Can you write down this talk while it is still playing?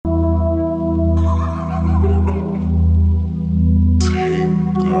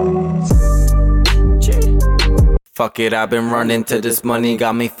Fuck it, I've been running to this money,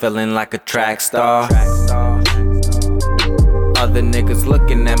 got me feeling like a track star. Other niggas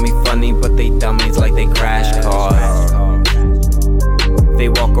looking at me funny, but they dummies like they crash cars. They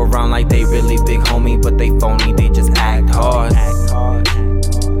walk around like they really big homie, but they phony, they just act hard.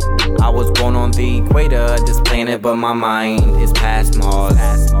 I was born on the equator of this planet, but my mind is past Mars.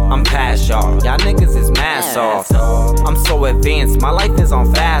 I'm past y'all niggas is mask off. I'm so advanced, my life is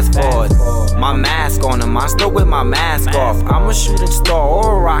on fast forward. My mask on and I'm still with my mask off. I'm a shooting star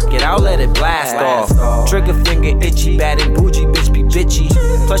or a rocket, I'll let it blast off. Trigger finger itchy, bad and bougie, bitch be bitchy.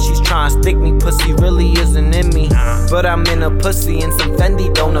 Plus she's trying to stick me, pussy really isn't in me. But I'm in a pussy and some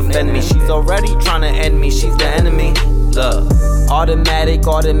Fendi don't offend me. She's already trying to end me, she's the enemy. Look,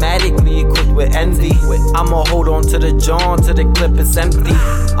 automatically equipped with envy. I'ma hold on to the jaw till the clip is empty.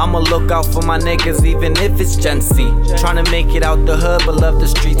 I'ma look out for my niggas even if it's Gen Z. Tryna make it out the hood but love the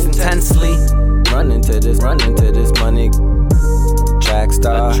streets intensely. Running to this money.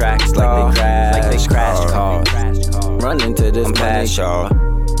 Trackstar, like they crash cars. Running to this money, y'all.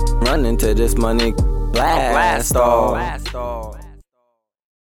 Running to this money. Blast off.